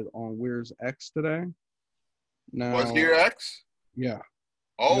listed on Where's X today. Now, was here X? Yeah.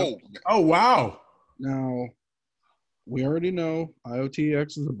 Oh. Yep. Oh wow. Now, we already know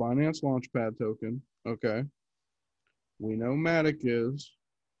IoTeX is a Binance Launchpad token. Okay. We know Matic is.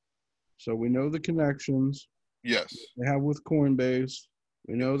 So we know the connections. Yes. They have with Coinbase.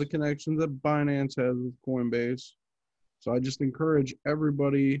 We know the connections that Binance has with Coinbase. So I just encourage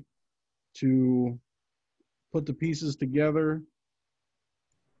everybody to put the pieces together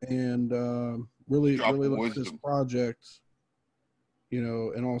and really look at this project, you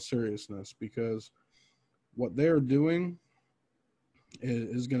know, in all seriousness, because what they're doing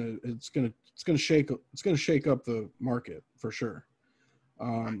is gonna shake up the market for sure.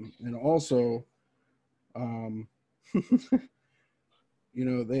 And also, you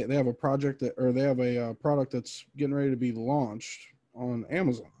know, they have a project they have a product that's getting ready to be launched on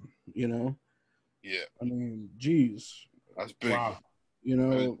Amazon. You know, yeah. I mean, geez, that's big. Wow. You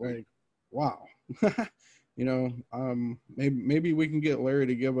know, like, wow. You know, maybe we can get Larry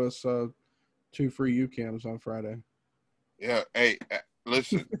to give us 2 free UCAMs on Friday. Yeah. Hey,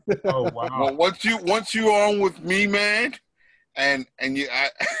 listen. Oh wow. Well, once you on with me, man, and you,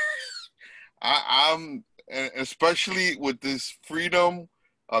 I'm especially with this freedom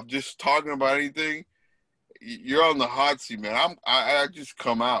of just talking about anything. You're on the hot seat, man. I just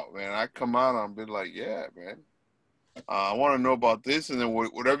come out, man. I come out and be like, yeah, man. I want to know about this, and then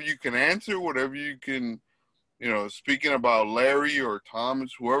whatever you can answer, whatever you can, you know, speaking about Larry or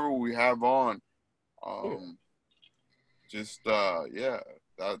Thomas, whoever we have on, just yeah,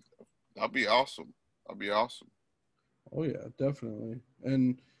 that'll be awesome. That'll be awesome. Oh yeah, definitely.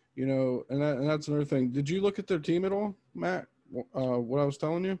 And you know, and that's another thing. Did you look at their team at all, Matt? What I was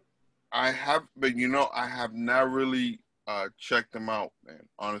telling you? I have, but you know, I have not really checked them out, man.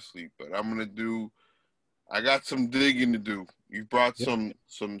 Honestly, but I'm gonna do. I got some digging to do. You brought some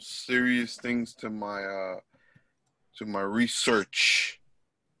serious things to my research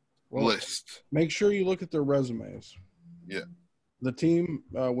list. Make sure you look at their resumes. Yeah. The team,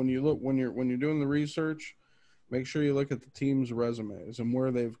 when you're doing the research, make sure you look at the team's resumes and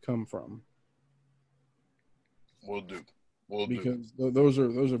where they've come from. Will do. Because those are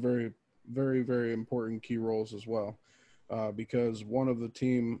very, very, very important key roles as well. Because one of the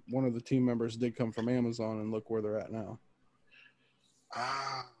team members did come from Amazon, and look where they're at now.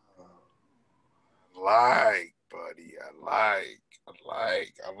 Ah, buddy. I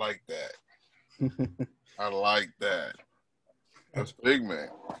like that. I like that. That's big, man.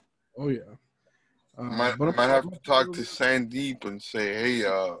 Oh yeah. Might have to talk to Sandeep and say, hey,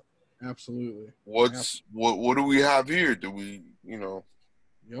 absolutely. What do we have here? Do we, Yep.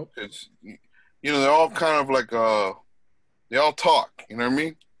 It's, they're all kind of like they all talk. You know what I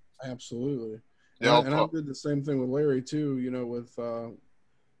mean? Absolutely. They all talk. I did the same thing with Larry too.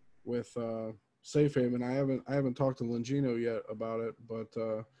 With Safe Haven. I haven't talked to Longino yet about it, but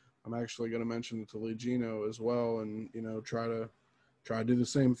I'm actually going to mention it to Longino as well, and try to do the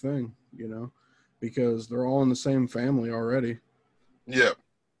same thing. Because they're all in the same family already. Yeah.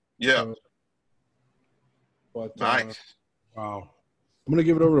 Yeah. But nice. Wow. I'm gonna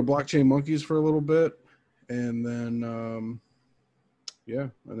give it over to Blockchain Monkeys for a little bit, and then and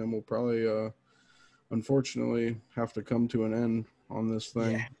then we'll probably unfortunately have to come to an end on this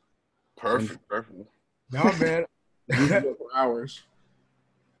thing. Yeah. Perfect. No, man. We can go for hours.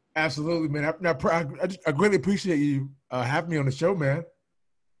 Absolutely, man. I greatly appreciate you having me on the show, man.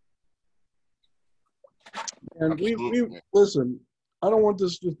 And we listen. I don't want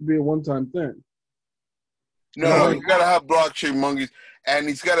this just to be a one-time thing. No, you gotta have Blockchain Monkeys, and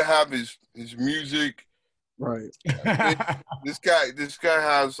he's gotta have his music. Right. This guy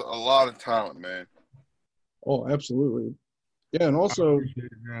has a lot of talent, man. Oh, absolutely. Yeah, and also,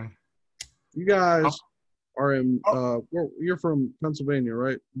 you guys are in. You're from Pennsylvania,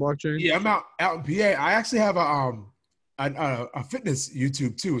 right? Blockchain. Yeah, I'm out in PA. I actually have a fitness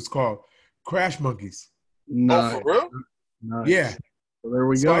YouTube too. It's called Crash Monkeys. Nice. Oh, for real? Nice. Yeah. Well, there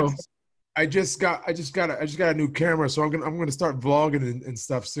we go. I just got a new camera, so I'm gonna start vlogging and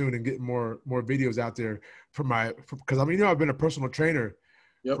stuff soon and getting more videos out there because I've been a personal trainer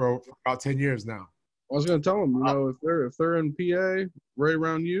for about 10 years now. I was gonna tell them, if they're in PA, right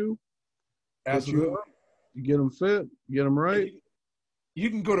around you, absolutely, you get them fit, get them right. You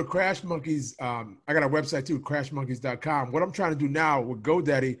can go to Crash Monkeys. I got a website too, crashmonkeys.com. What I'm trying to do now with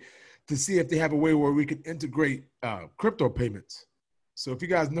GoDaddy to see if they have a way where we can integrate crypto payments. So if you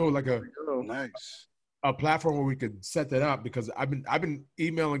guys know like a platform where we could set that up, because I've been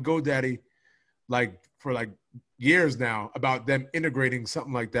emailing GoDaddy for years now about them integrating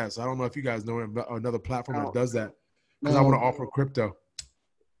something like that. So I don't know if you guys know another platform that does that, because I want to offer crypto.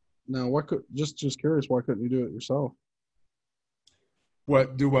 Now, just curious, why couldn't you do it yourself?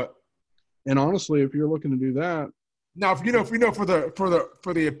 Do what? And honestly, if you're looking to do that, now if you know for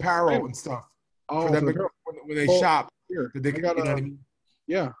the apparel and stuff, for them when they shop, here they got you know what I mean?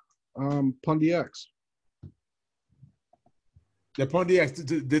 Yeah, Pundi X. The Pundi X,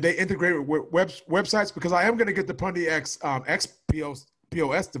 did they integrate with websites? Because I am going to get the Pundi X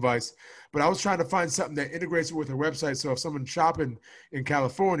POS device, but I was trying to find something that integrates with a website. So if someone's shopping in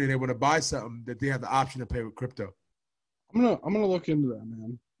California, they want to buy something, that they have the option to pay with crypto. I'm gonna look into that,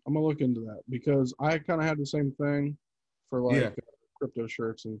 man. I'm gonna look into that, because I kind of had the same thing for crypto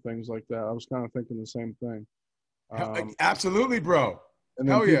shirts and things like that. I was kind of thinking the same thing. Absolutely, bro. And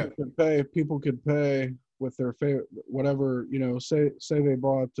then people could pay with their favorite, whatever, say they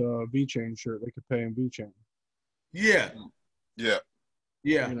bought a VeChain shirt, they could pay in VeChain. Yeah.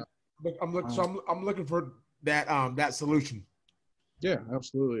 I'm looking for that solution. Yeah,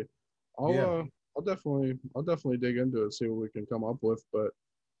 absolutely. I'll definitely dig into it, see what we can come up with. But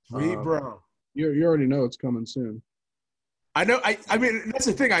bro, you already know it's coming soon. I know. I mean, that's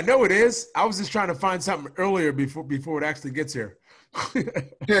the thing. I know it is. I was just trying to find something earlier before it actually gets here. Right.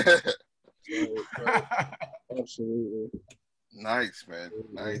 Absolutely. Nice, man.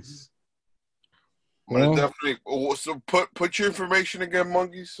 Nice. I'm gonna definitely. So put your information again,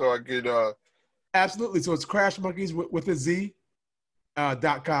 Monkeys, so I could. Absolutely. So it's Crash Monkeys with a Z.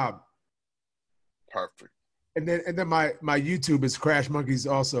 .com. Perfect. And then my YouTube is Crash Monkeys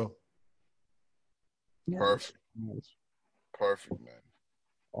also. Perfect. Nice. Perfect, man.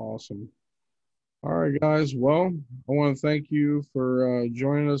 Awesome. All right, guys. Well, I want to thank you for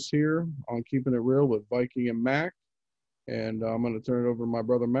joining us here on Keeping It Real with Viking and Mac. And I'm going to turn it over to my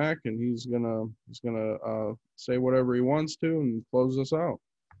brother Mac, and he's gonna say whatever he wants to and close us out.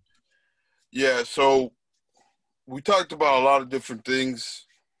 Yeah. So we talked about a lot of different things,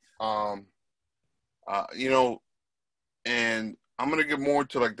 and I'm gonna get more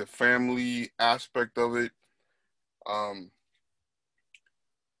into the family aspect of it.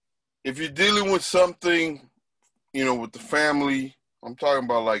 If you're dealing with something, with the family, I'm talking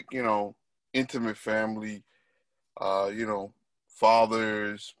about intimate family,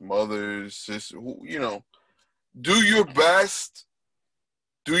 fathers, mothers, sisters, do your best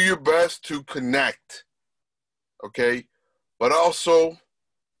to connect. Okay. But also,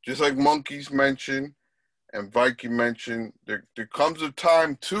 just like Monkeys mentioned and Viking mentioned, there comes a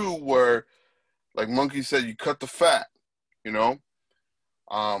time too where, like Monkey said, you cut the fat, you know.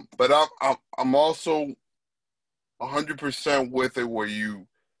 But I'm also 100% with it, where you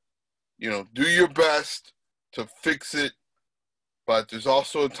do your best to fix it, but there's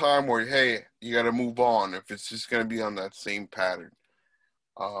also a time where, hey, you got to move on if it's just going to be on that same pattern.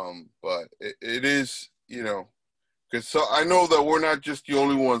 But it is, because so I know that we're not just the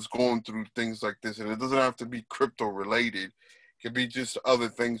only ones going through things like this, and it doesn't have to be crypto related. It could be just other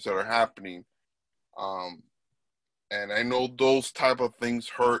things that are happening. And I know those type of things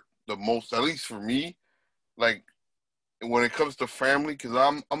hurt the most, at least for me. Like when it comes to family, because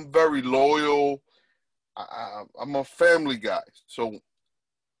I'm very loyal. I'm a family guy, so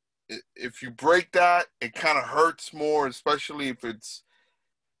if you break that, it kind of hurts more, especially if it's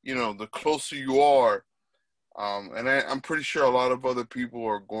the closer you are. And I'm pretty sure a lot of other people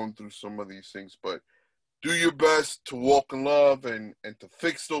are going through some of these things, but do your best to walk in love and to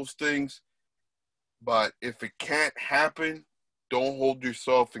fix those things. But if it can't happen, don't hold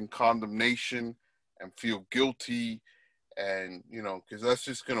yourself in condemnation and feel guilty, and because that's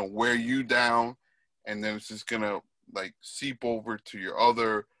just gonna wear you down, and then it's just gonna like seep over to your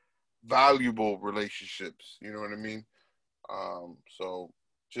other valuable relationships. You know what I mean? So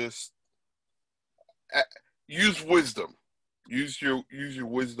just use wisdom. Use your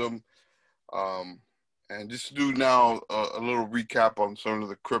wisdom. And just do now a little recap on some of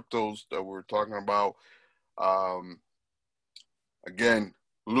the cryptos that we're talking about. Again,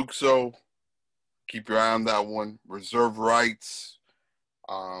 Luxo, keep your eye on that one. Reserve rights.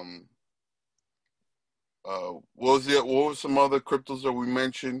 What were some other cryptos that we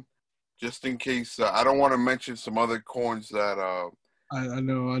mentioned? Just in case, I don't want to mention some other coins that. I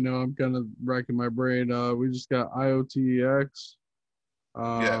know. I'm kind of racking my brain. We just got IOTX.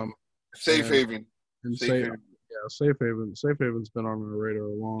 Safe Haven. Safe Haven. Yeah, Safe Haven. Safe Haven's been on our radar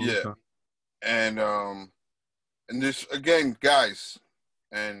a long time. And this again, guys,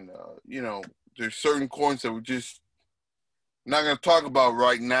 and there's certain coins that we're just not going to talk about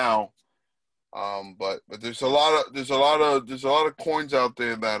right now. But there's a lot of coins out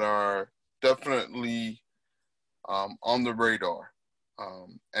there that are definitely on the radar,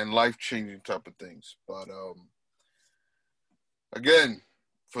 and life-changing type of things. But again,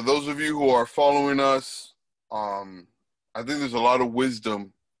 for those of you who are following us, I think there's a lot of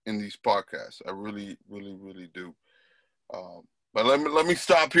wisdom in these podcasts. I really, really, really do. But let me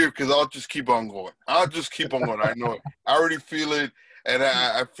stop here, because I'll just keep on going. I know it. I already feel it, and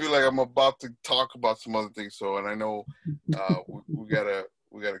I feel like I'm about to talk about some other things. So, and I know we gotta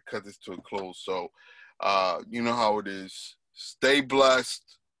cut this to a close. So, you know how it is. Stay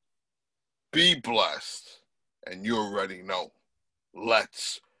blessed, be blessed, and you already know.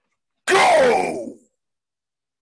 Let's go!